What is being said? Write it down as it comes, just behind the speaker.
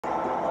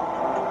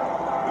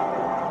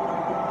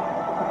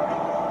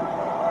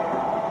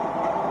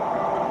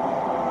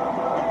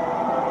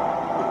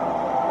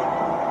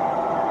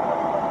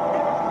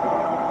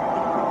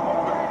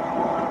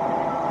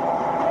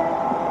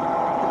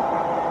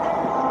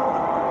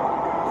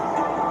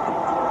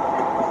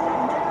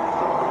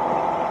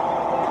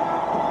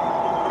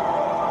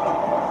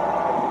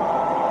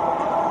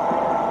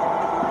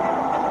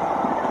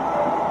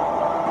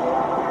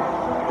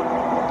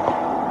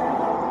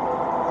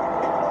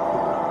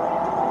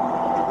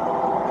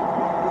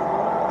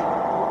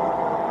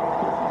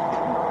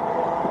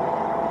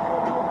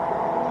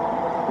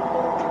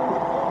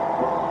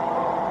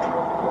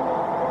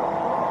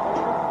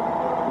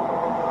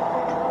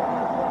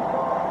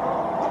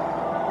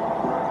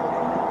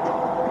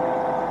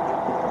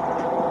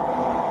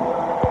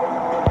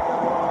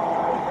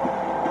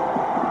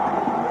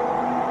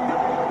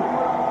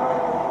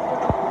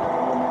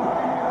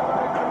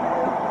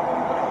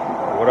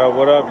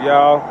What up,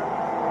 y'all?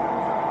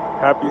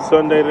 Happy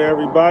Sunday to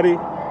everybody. We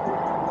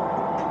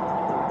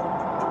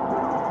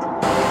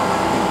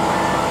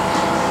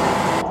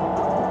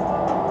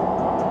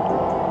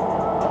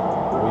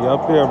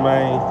up here,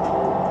 man.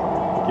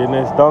 Getting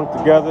this dunk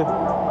together.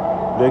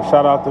 Big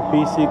shout out to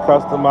PC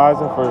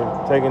Customizing for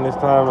taking this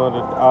time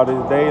out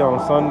of his day on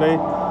Sunday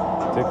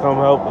to come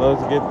help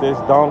us get this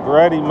dunk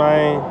ready,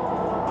 man.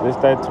 This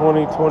that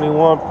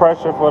 2021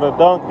 pressure for the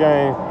dunk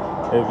game.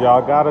 If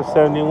y'all got a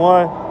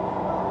 71,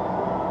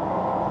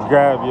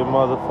 grab your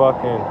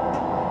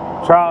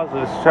motherfucking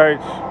trousers,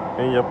 church,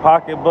 and your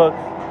pocketbooks,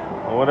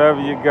 or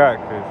whatever you got,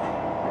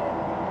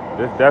 cause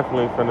this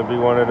definitely finna be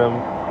one of them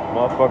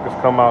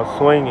motherfuckers come out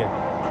swinging.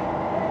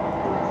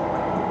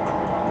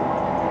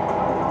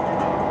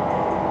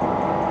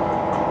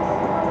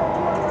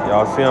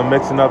 Y'all see him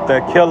mixing up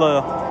that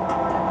killer.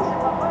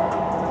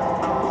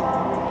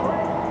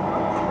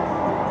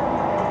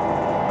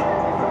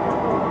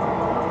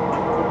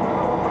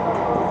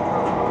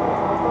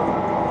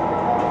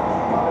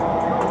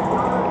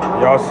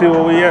 Y'all see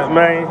where we at,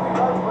 man?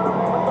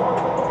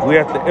 We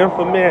at the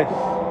infamous.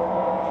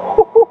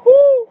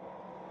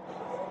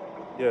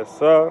 Yes,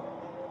 sir.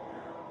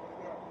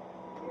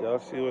 Y'all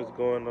see what's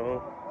going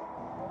on?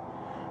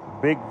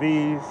 Big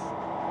V's,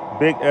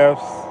 big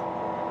F's.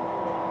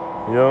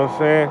 You know what I'm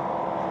saying?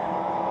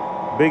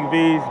 Big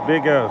V's,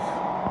 big F's.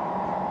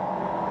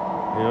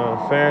 You know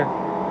what I'm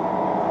saying?